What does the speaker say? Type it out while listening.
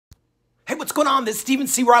what's going on? This is Stephen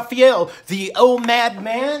C. Raphael, the Omad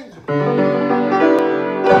man.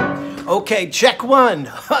 Okay, check one.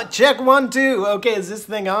 Check 1, 2. Okay, is this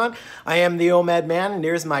thing on? I am the Omad man, and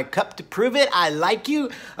here's my cup to prove it. I like you.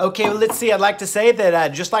 Okay, well, let's see. I'd like to say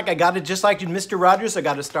that just like Mr. Rogers, I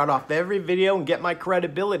got to start off every video and get my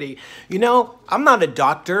credibility. You know, I'm not a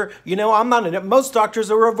doctor. You know, most doctors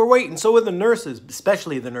are overweight, and so are the nurses,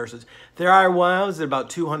 especially the nurses. There are ones that are about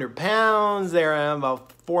 200 pounds. They're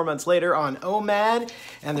about 4 months later on Omad,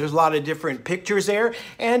 and there's a lot of different pictures there.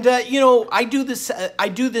 And you know, I do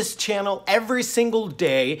this channel every single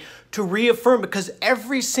day to reaffirm, because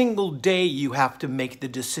every single day you have to make the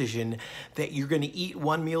decision that you're going to eat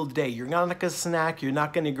one meal a day. You're not going to snack. You're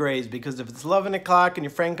not going to graze, because if it's 11 o'clock and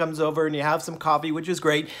your friend comes over and you have some coffee, which is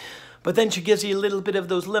great, but then she gives you a little bit of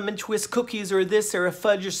those lemon twist cookies or this or a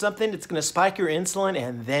fudge or something, it's going to spike your insulin,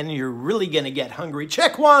 and then you're really going to get hungry.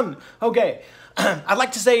 Check 1. Okay. I'd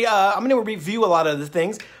like to say I'm going to review a lot of the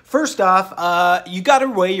things. First off, you got to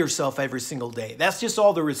weigh yourself every single day. That's just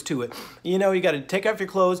all there is to it. You know, you got to take off your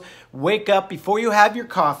clothes, wake up before you have your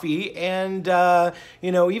coffee, and,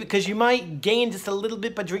 you know, even because you might gain just a little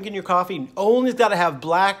bit by drinking your coffee. Only got to have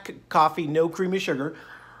black coffee, no creamy sugar.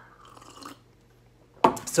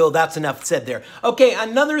 So that's enough said there. Okay,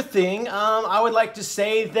 another thing, I would like to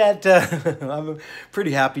say that, I'm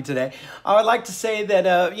pretty happy today. I would like to say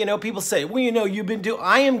that, you know, people say, well, you know,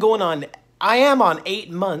 I am on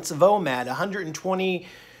 8 months of Omad,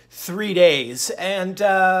 123 days. And,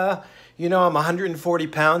 you know, I'm 140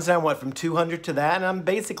 pounds. I went from 200 to that, and I'm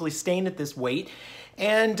basically staying at this weight.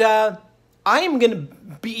 And, I am going to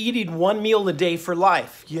be eating one meal a day for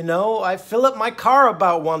life. You know, I fill up my car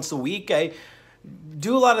about once a week. I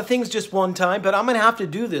do a lot of things just one time, but I'm going to have to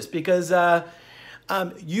do this because there's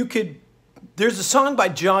a song by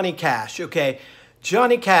Johnny Cash, okay?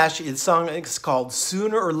 Johnny Cash, his song is called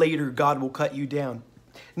Sooner or Later God Will Cut You Down.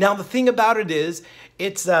 Now, the thing about it is,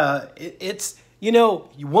 it's you know,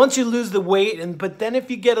 once you lose the weight, but then if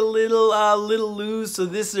you get a little loose or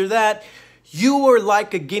this or that, you are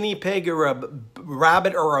like a guinea pig or a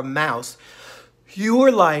rabbit or a mouse. You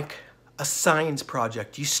are like a science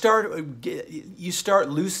project. You start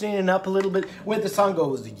loosening it up a little bit. When the song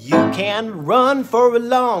goes, you can run for a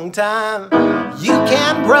long time. You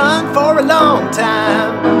can run for a long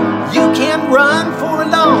time. You can run for a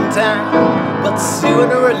long time. But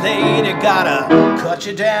sooner or later gotta cut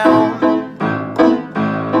you down.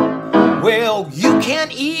 Well, you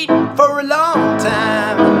can't eat for a long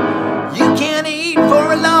time. You can't eat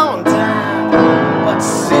for a long time. But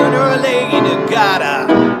sooner or later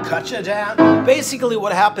gotta cut you down. Basically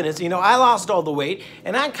what happened is, you know, I lost all the weight,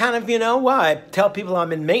 and I kind of, you know, I tell people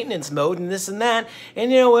I'm in maintenance mode and this and that,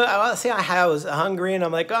 and you know, I say I was hungry, and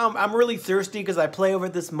I'm like, oh, I'm really thirsty because I play over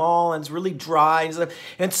at this mall and it's really dry and stuff.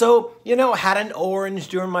 And so, you know, I had an orange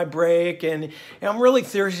during my break, and I'm really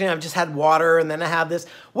thirsty, and I've just had water, and then I have this.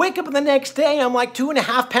 Wake up the next day, I'm like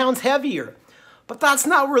 2.5 pounds heavier. But that's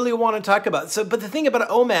not really what I want to talk about. So, but the thing about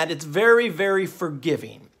Omad, it's very, very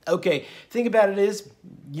forgiving. Okay, thing about it is,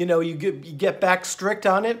 you know, you get back strict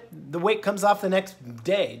on it, the weight comes off the next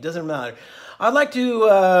day. It doesn't matter. I'd like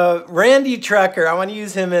to, Randy Trucker, I want to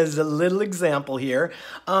use him as a little example here.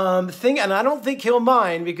 And I don't think he'll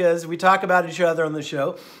mind because we talk about each other on the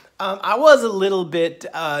show. I was a little bit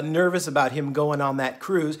nervous about him going on that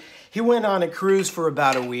cruise. He went on a cruise for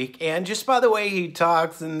about a week, and just by the way he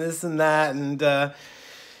talks and this and that, and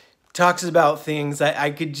talks about things,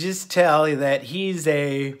 I could just tell that he's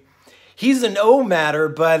an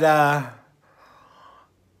Omadder, but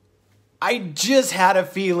I just had a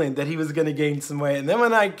feeling that he was going to gain some weight. And then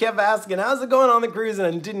when I kept asking, how's it going on the cruise, and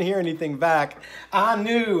I didn't hear anything back, I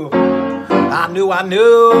knew.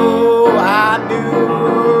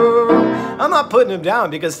 I'm not putting him down,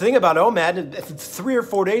 because the thing about Omad, 3 or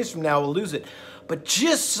 4 days from now we'll lose it. But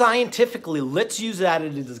just scientifically, let's use that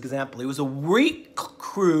as an example. It was a week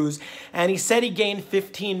cruise, and he said he gained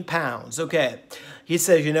 15 pounds. Okay, he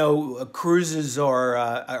says, you know, cruises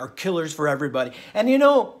are killers for everybody. And you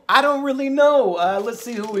know, I don't really know. Let's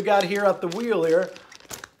see who we got here at the wheel here.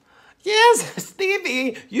 Yes,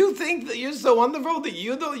 Stevie, you think that you're so wonderful that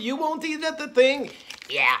you won't eat at the thing?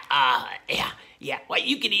 Yeah. Well,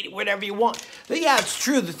 you can eat it whatever you want. But yeah, it's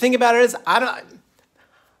true. The thing about it is, I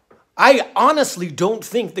honestly don't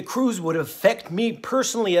think the cruise would affect me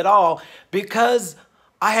personally at all, because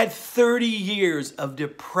I had 30 years of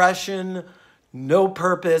depression, no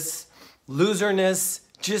purpose, loserness,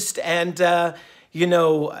 you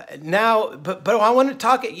know, now, but I want to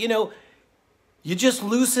talk, you know, you just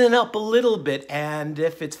loosen up a little bit, and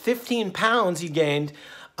if it's 15 pounds you gained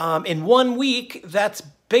in 1 week, that's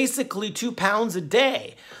basically 2 pounds a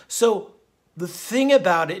day. So the thing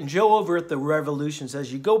about it, and Joe over at the Revolution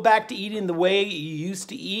says, you go back to eating the way you used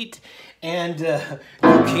to eat, and you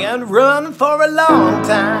can run for a long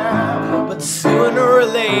time, but sooner or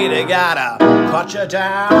later gotta cut you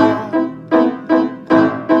down.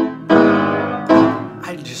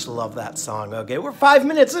 I just love that song. Okay, we're 5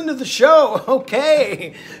 minutes into the show.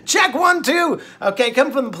 Okay, check 1, 2. Okay,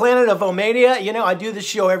 come from the planet of Omad. You know, I do this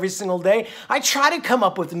show every single day. I try to come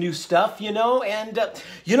up with new stuff, you know, and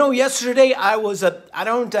you know, yesterday I was I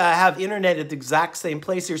don't have internet at the exact same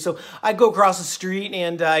place here, so I go across the street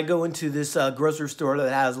and I go into this grocery store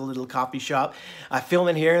that has a little coffee shop. I film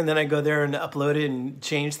it here and then I go there and upload it and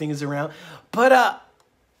change things around. But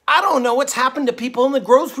I don't know what's happened to people in the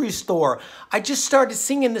grocery store. I just started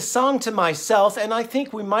singing this song to myself, and I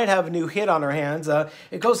think we might have a new hit on our hands.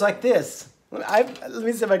 It goes like this. Let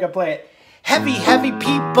me see if I can play it. Heavy, heavy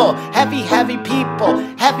people, heavy, heavy people,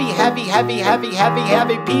 heavy, heavy, heavy, heavy, heavy,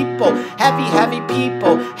 heavy people, heavy, heavy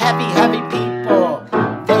people, heavy, heavy people.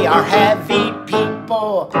 They are heavy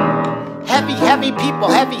people, heavy, heavy people,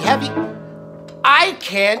 heavy, heavy. I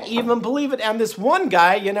can't even believe it. And this one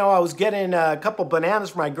guy, you know, I was getting a couple bananas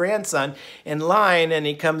for my grandson in line, and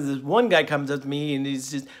this one guy comes up to me, and he's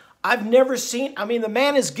just, I've never seen, I mean, the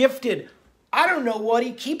man is gifted. I don't know what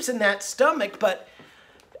he keeps in that stomach, but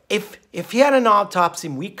if he had an autopsy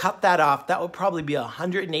and we cut that off, that would probably be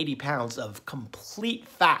 180 pounds of complete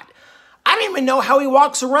fat. I don't even know how he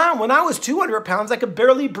walks around. When I was 200 pounds, I could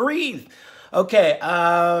barely breathe. Okay,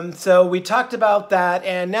 so we talked about that,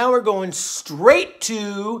 and now we're going straight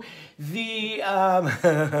to the,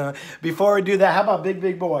 before we do that, how about Big,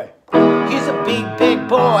 Big Boy? He's a big, big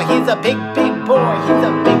boy. He's a big, big boy. He's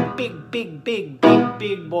a big, big, big, big, big,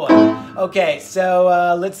 big boy. Okay,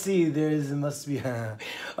 so let's see. There must be,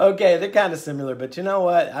 okay, they're kind of similar, but you know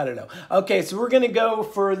what? I don't know. Okay, so we're going to go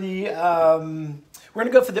for the,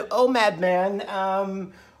 Omad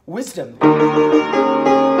Man, Wisdom.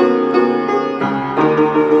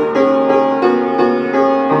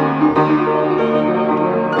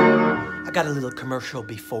 I got a little commercial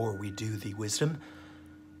before we do the wisdom.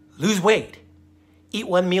 Lose weight. Eat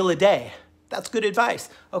 1 meal a day. That's good advice.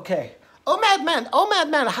 Okay. Omad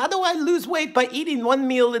Man, how do I lose weight by eating 1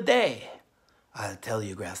 meal a day? I'll tell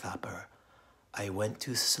you, Grasshopper. I went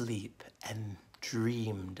to sleep and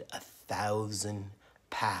dreamed 1,000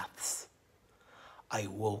 paths. I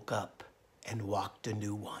woke up and walked a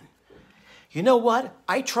new one. You know what?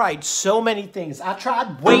 I tried so many things. I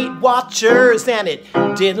tried Weight Watchers and it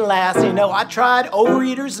didn't last. You know, I tried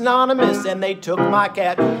Overeaters Anonymous and they took my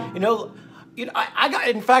cat. You know, I got,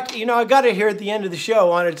 in fact, you know, I got it here at the end of the show. I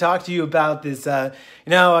wanted to talk to you about this, you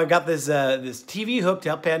know, I got this, this TV hooked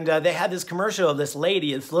up, and they had this commercial of this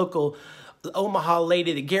lady, this local Omaha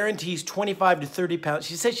lady that guarantees 25 to 30 pounds.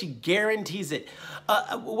 She says she guarantees it.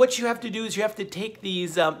 What you have to do is you have to take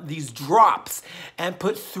these drops and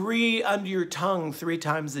put 3 under your tongue 3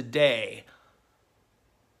 times a day.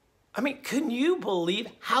 I mean, can you believe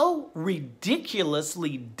how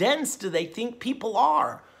ridiculously dense do they think people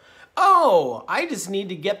are? Oh, I just need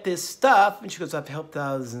to get this stuff. And she goes, I've helped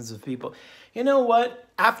thousands of people. You know what?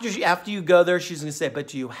 After you go there, she's going to say,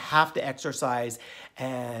 but you have to exercise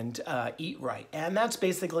and eat right. And that's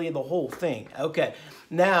basically the whole thing. Okay.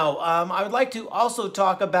 Now, I would like to also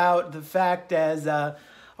talk about the fact as, I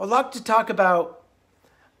would like to talk about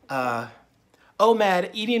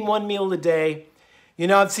Omad eating 1 meal a day. You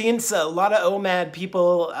know, I've seen a lot of Omad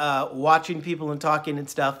people watching people and talking and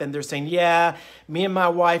stuff, and they're saying, yeah, me and my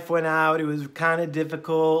wife went out. It was kind of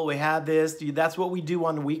difficult. We had this. That's what we do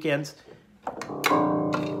on the weekends.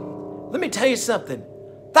 Let me tell you something.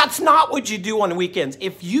 That's not what you do on the weekends.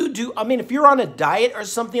 If you do, I mean, if you're on a diet or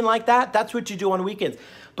something like that, that's what you do on the weekends.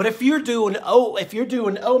 But if you're doing,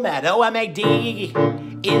 Omad, O-M-A-D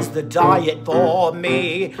is the diet for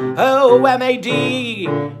me. O-M-A-D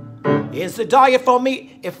is the diet for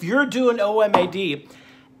me. If you're doing OMAD,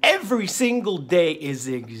 every single day is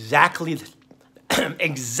exactly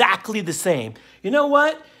the same. You know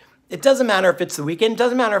what? It doesn't matter if it's the weekend. It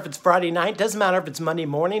doesn't matter if it's Friday night. It doesn't matter if it's Monday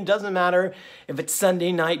morning. It doesn't matter if it's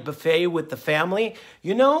Sunday night buffet with the family.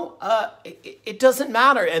 You know, it doesn't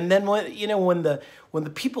matter. And then when the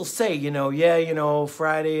people say, you know, yeah, you know,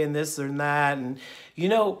 Friday and this and that, and you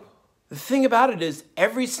know. The thing about it is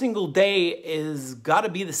every single day is got to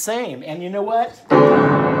be the same. And you know what?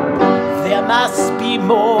 There must be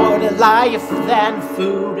more to life than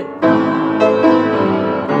food.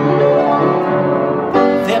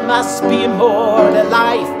 There must be more to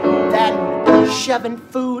life than shoving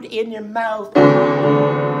food in your mouth.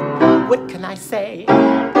 What can I say?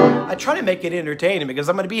 I try to make it entertaining because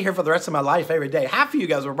I'm going to be here for the rest of my life every day. Half of you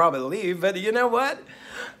guys will probably leave, but you know what?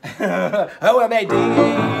 OMAD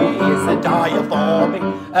is a diet for me.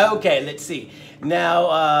 Okay, let's see. Now,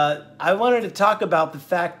 I wanted to talk about the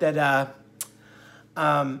fact that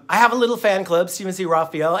I have a little fan club, Stephen C.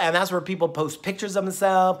 Raphael, and that's where people post pictures of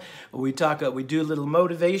themselves. We do a little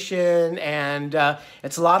motivation, and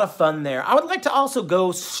it's a lot of fun there. I would like to also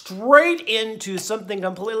go straight into something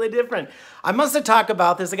completely different. I must have talked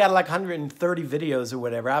about this. I got like 130 videos or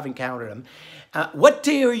whatever. I haven't counted them. What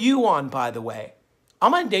day are you on, by the way?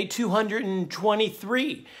 I'm on day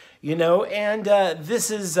 223. You know, and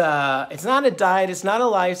this is, it's not a diet, it's not a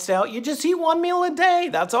lifestyle. You just eat one meal a day.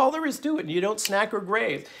 That's all there is to it. You don't snack or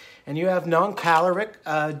graze. And you have non-caloric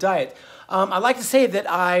diet. I like to say that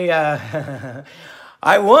I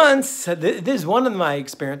once, this is one of my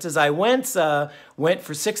experiences, I once went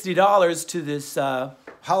for $60 to this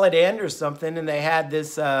Holiday Inn or something, and they had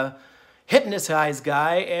this hypnotized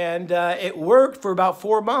guy, and it worked for about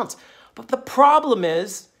 4 months. But the problem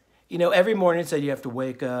is, you know, every morning it said you have to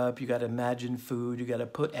wake up, you got to imagine food, you got to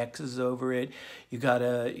put X's over it, you got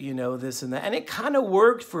to, you know, this and that. And it kind of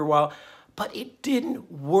worked for a while, but it didn't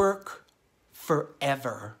work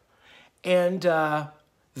forever. And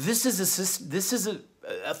this is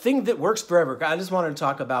a thing that works forever. I just wanted to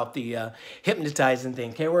talk about the hypnotizing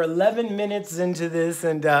thing. Okay, we're 11 minutes into this,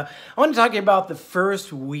 and I want to talk to you about the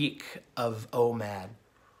first week of Omad.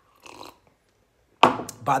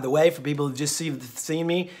 By the way, for people who just seen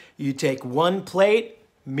me, you take one plate,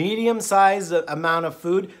 medium-sized amount of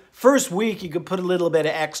food. First week, you could put a little bit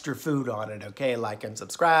of extra food on it, okay? Like and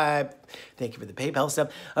subscribe. Thank you for the PayPal stuff.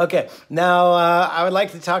 Okay, now I would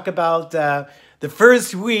like to talk about the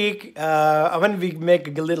first week. I'm going to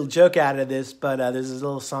make a little joke out of this, but there's this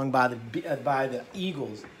little song by the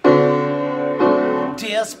Eagles.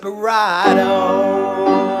 Desperado.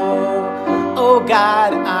 Oh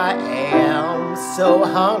God, I am so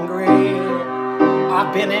hungry.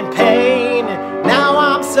 I've been in pain, now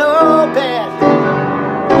I'm so bad.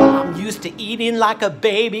 I'm used to eating like a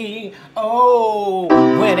baby. Oh,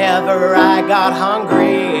 whenever I got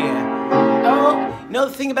hungry. Oh, you know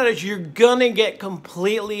the thing about it is you're gonna get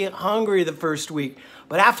completely hungry the first week.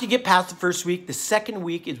 But after you get past the first week, the second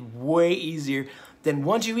week is way easier. Then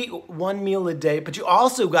once you eat one meal a day, but you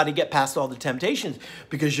also got to get past all the temptations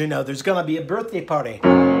because you know there's going to be a birthday party.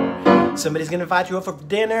 Somebody's going to invite you over for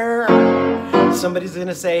dinner. Somebody's going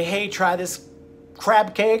to say, hey, try this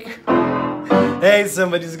crab cake. Hey,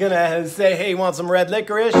 somebody's going to say, hey, you want some red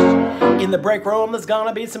licorice? In the break room, there's going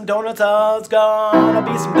to be some donuts. Oh, it's going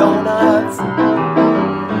to be some donuts.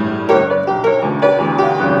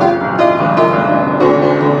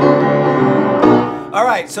 All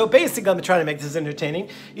right, so basically I'm trying to make this entertaining.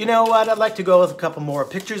 You know what? I'd like to go with a couple more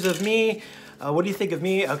pictures of me. What do you think of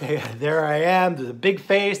me? Okay, there I am. There's a big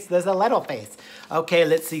face. There's a little face. Okay,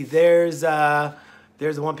 let's see. There's the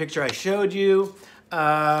one picture I showed you.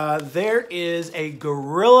 There is a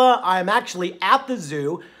gorilla. I'm actually at the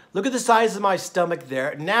zoo. Look at the size of my stomach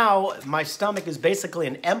there. Now my stomach is basically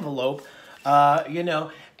an envelope, you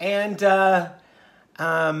know. And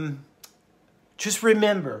just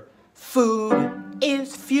remember, food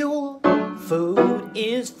is fuel. Food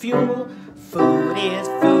is fuel. Food is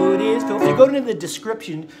fuel. If you go into the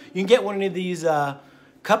description, you can get one of these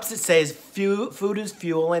cups that says food is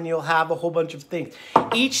fuel, and you'll have a whole bunch of things.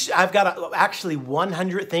 I've got actually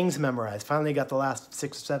 100 things memorized. Finally got the last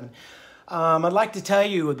 6 or 7. I'd like to tell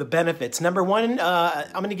you the benefits. Number one,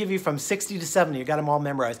 I'm going to give you from 60 to 70. You got them all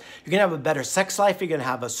memorized. You're going to have a better sex life. You're going to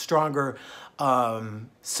have a stronger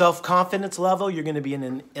self-confidence level. You're going to be in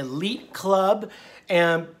an elite club.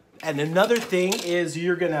 And another thing is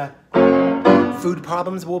you're going to, food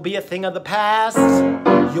problems will be a thing of the past.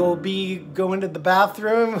 You'll be going to the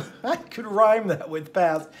bathroom. I could rhyme that with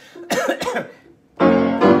past.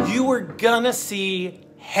 You are going to see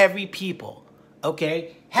heavy people,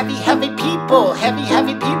 okay? Heavy people,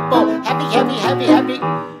 heavy people,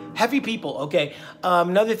 heavy people, okay?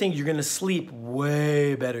 Another thing, you're gonna sleep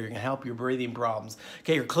way better. You're gonna help your breathing problems.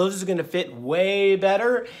 Okay, your clothes are gonna fit way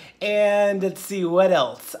better. And let's see, what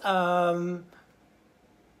else? You're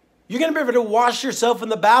gonna be able to wash yourself in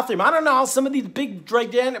the bathroom. I don't know how some of these big,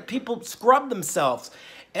 gigantic people scrub themselves.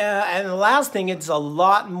 And the last thing, it's a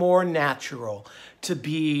lot more natural to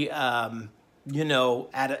be, you know,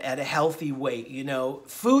 at a healthy weight. You know,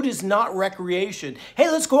 food is not recreation. Hey,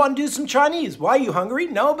 let's go out and do some Chinese. Why, are you hungry?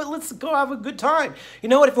 No, but let's go have a good time. You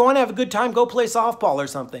know what? If you want to have a good time, go play softball or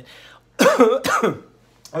something.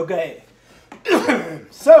 Okay.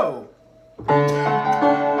 So.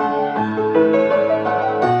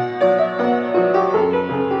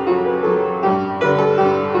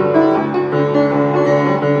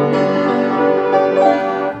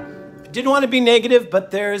 didn't want to be negative,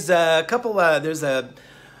 but there's a couple, there's a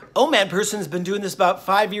Omad person who's been doing this about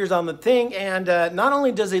 5 years on the thing, and not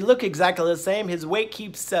only does he look exactly the same, his weight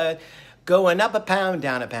keeps going up a pound,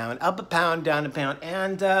 down a pound, up a pound, down a pound,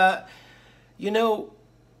 and you know,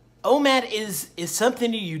 Omad is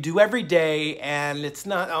something that you do every day, and it's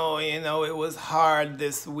not, oh, you know, it was hard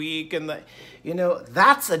this week, and you know,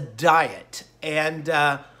 that's a diet, and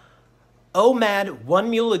Omad, 1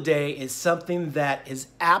 meal a day is something that has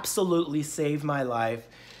absolutely saved my life.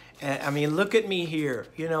 And, I mean, look at me here.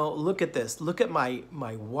 You know, look at this. Look at my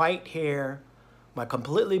white hair, my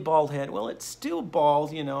completely bald head. Well, it's still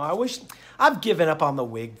bald, you know. I wish, I've given up on the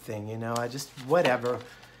wig thing, you know. I just, whatever.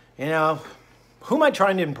 You know, who am I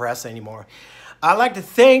trying to impress anymore? I'd like to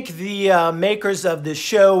thank the makers of this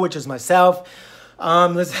show, which is myself.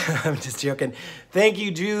 I'm just joking. Thank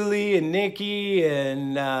you, Julie and Nikki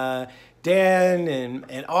and Dan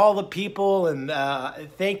and all the people, and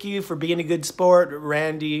thank you for being a good sport,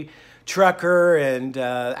 Randy, Trucker, and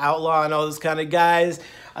Outlaw, and all those kind of guys.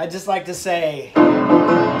 I'd just like to say,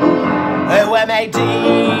 OMAD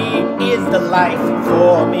is the life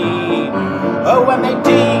for me. OMAD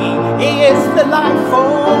is the life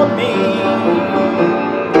for me.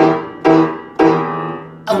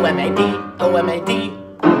 OMAD, OMAD.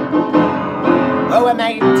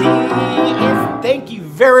 OMAD is, thank you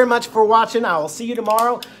very much for watching. I will see you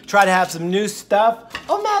tomorrow. Try to have some new stuff.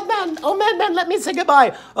 Oh, madman, let me say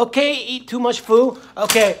goodbye. Okay, eat too much food.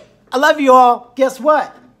 Okay, I love you all. Guess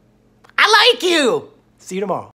what? I like you. See you tomorrow.